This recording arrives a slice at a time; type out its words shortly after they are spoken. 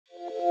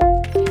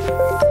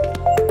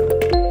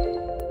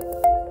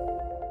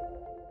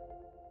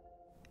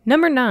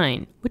Number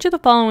 9, which of the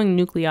following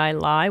nuclei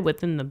lie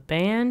within the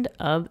band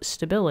of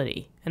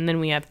stability? And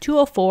then we have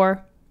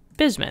 204,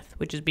 bismuth,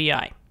 which is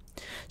Bi.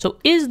 So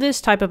is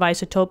this type of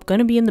isotope going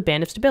to be in the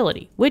band of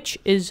stability, which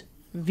is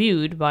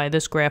viewed by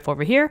this graph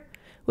over here,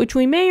 which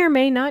we may or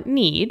may not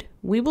need,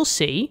 we will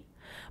see.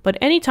 But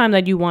anytime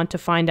that you want to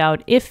find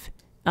out if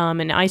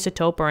an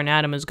isotope or an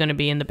atom is going to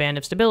be in the band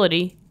of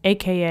stability,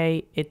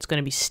 aka it's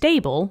going to be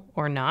stable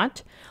or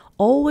not,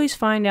 always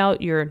find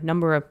out your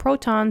number of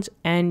protons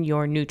and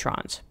your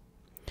neutrons.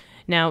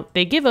 Now,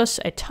 they give us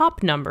a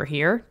top number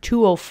here,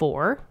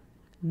 204.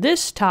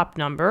 This top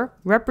number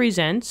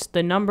represents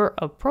the number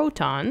of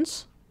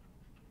protons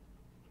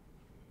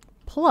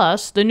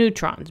plus the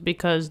neutrons,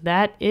 because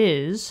that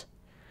is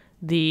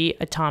the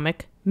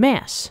atomic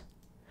mass.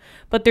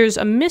 But there's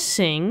a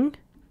missing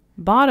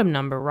bottom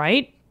number,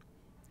 right?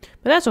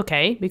 But that's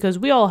okay, because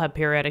we all have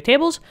periodic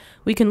tables.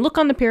 We can look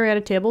on the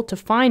periodic table to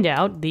find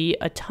out the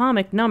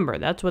atomic number.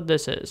 That's what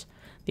this is.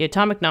 The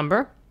atomic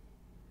number.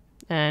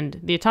 And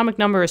the atomic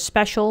number is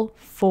special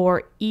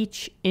for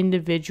each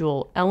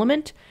individual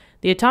element.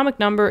 The atomic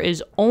number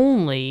is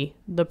only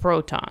the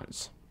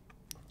protons.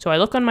 So I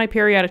look on my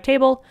periodic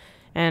table,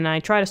 and I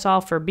try to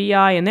solve for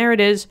Bi, and there it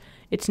is.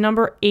 It's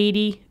number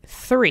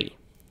 83.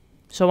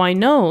 So I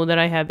know that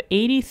I have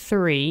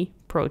 83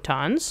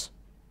 protons.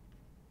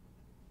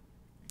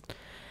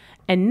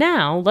 And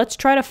now, let's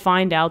try to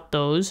find out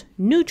those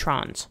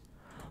neutrons.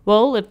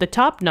 Well, if the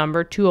top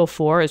number,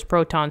 204, is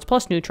protons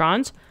plus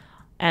neutrons,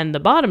 and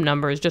the bottom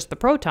number is just the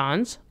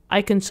protons,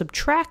 I can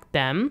subtract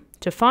them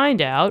to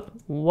find out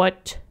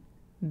what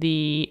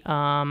the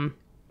number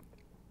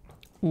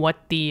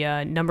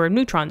of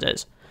neutrons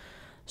is.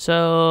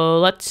 So,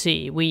 let's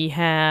see. We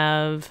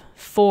have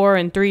 4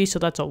 and 3, so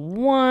that's a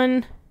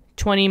 1.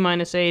 20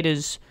 minus 8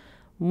 is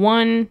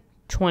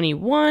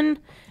 121.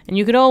 And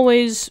you could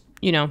always,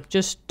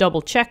 just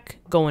double check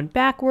going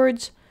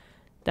backwards.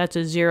 That's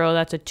a 0,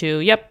 that's a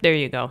 2. Yep, there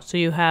you go. So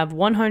you have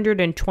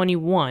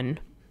 121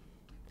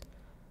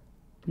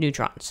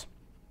 neutrons.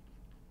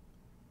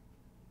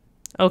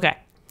 Okay,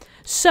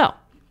 so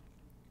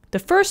the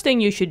first thing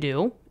you should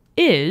do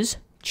is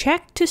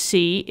check to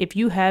see if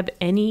you have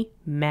any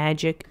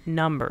magic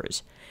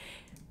numbers,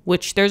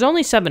 which there's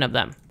only 7 of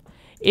them.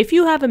 If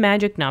you have a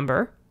magic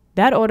number,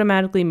 that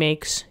automatically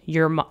makes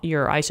your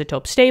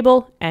isotope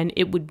stable, and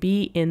it would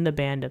be in the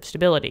band of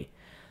stability.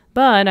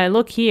 But I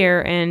look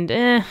here, and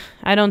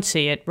I don't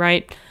see it,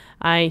 right?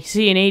 I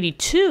see an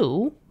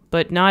 82,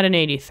 but not an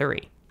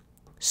 83.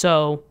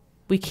 So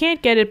we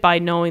can't get it by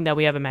knowing that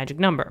we have a magic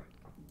number.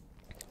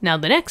 Now,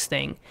 the next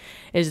thing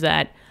is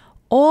that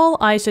all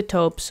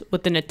isotopes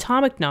with an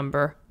atomic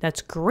number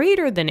that's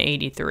greater than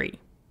 83,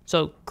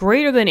 so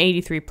greater than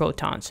 83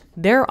 protons,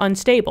 they're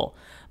unstable.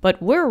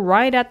 But we're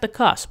right at the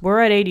cusp. We're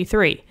at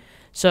 83.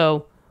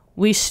 So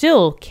we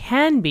still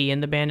can be in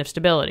the band of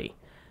stability.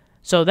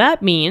 So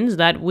that means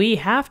that we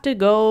have to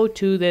go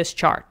to this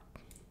chart.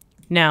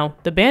 Now,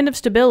 the band of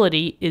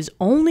stability is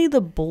only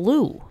the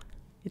blue.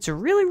 It's a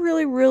really,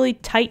 really, really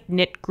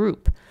tight-knit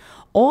group.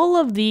 All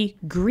of the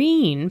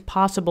green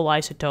possible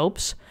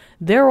isotopes,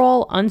 they're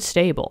all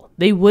unstable.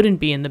 They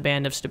wouldn't be in the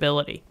band of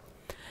stability.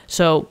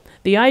 So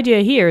the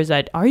idea here is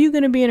that, are you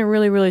going to be in a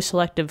really, really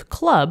selective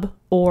club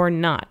or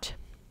not?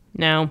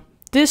 Now,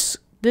 this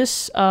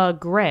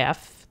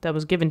graph that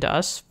was given to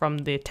us from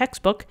the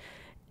textbook,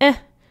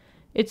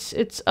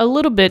 it's a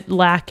little bit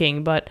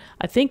lacking, but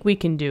I think we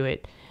can do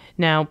it.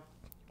 Now,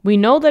 we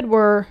know that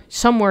we're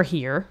somewhere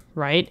here,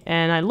 right?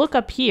 And I look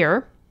up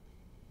here.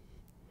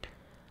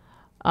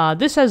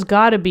 This has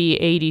got to be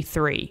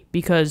 83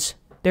 because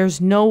there's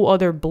no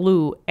other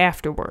blue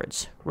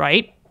afterwards,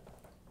 right?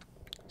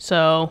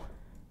 So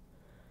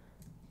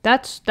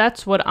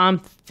that's what I'm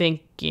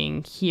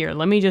thinking here.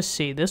 Let me just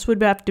see. This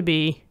would have to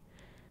be...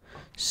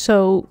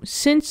 So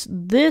since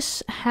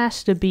this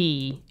has to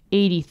be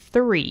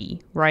 83,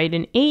 right?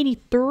 And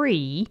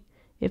 83,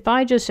 if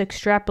I just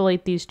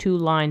extrapolate these two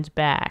lines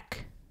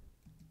back,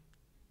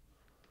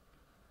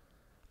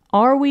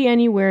 are we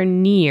anywhere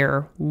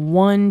near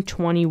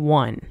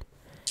 121?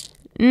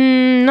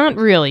 Not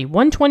really.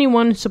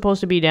 121 is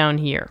supposed to be down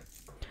here.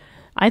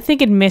 I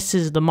think it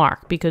misses the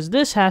mark because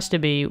this has to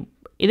be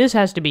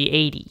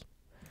 80.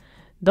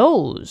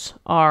 Those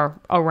are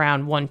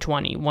around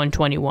 120,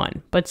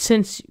 121. But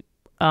since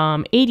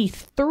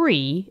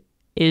 83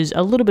 is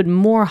a little bit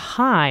more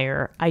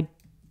higher, I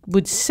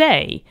would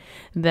say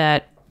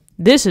that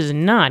this is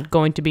not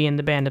going to be in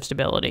the band of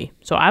stability.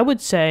 So I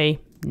would say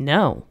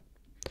no.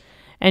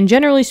 And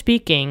generally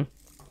speaking,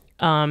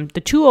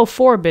 the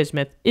 204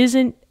 bismuth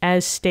isn't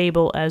as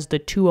stable as the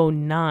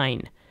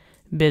 209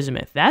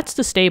 bismuth. That's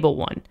the stable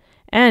one.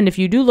 And if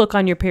you do look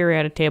on your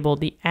periodic table,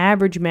 the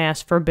average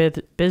mass for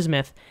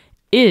bismuth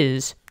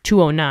is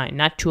 209,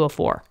 not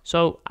 204.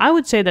 So I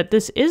would say that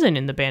this isn't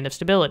in the band of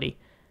stability.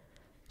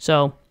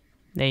 So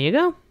there you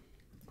go.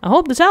 I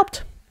hope this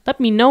helped. Let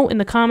me know in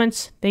the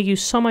comments. Thank you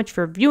so much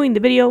for viewing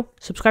the video.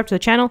 Subscribe to the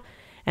channel,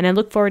 and I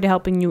look forward to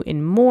helping you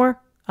in more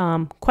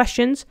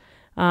questions.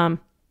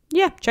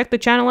 Yeah, check the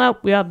channel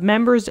out. We have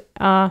members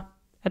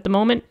at the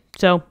moment.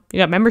 So you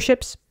got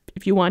memberships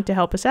if you want to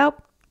help us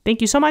out.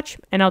 Thank you so much,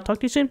 and I'll talk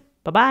to you soon.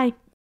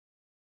 Bye-bye.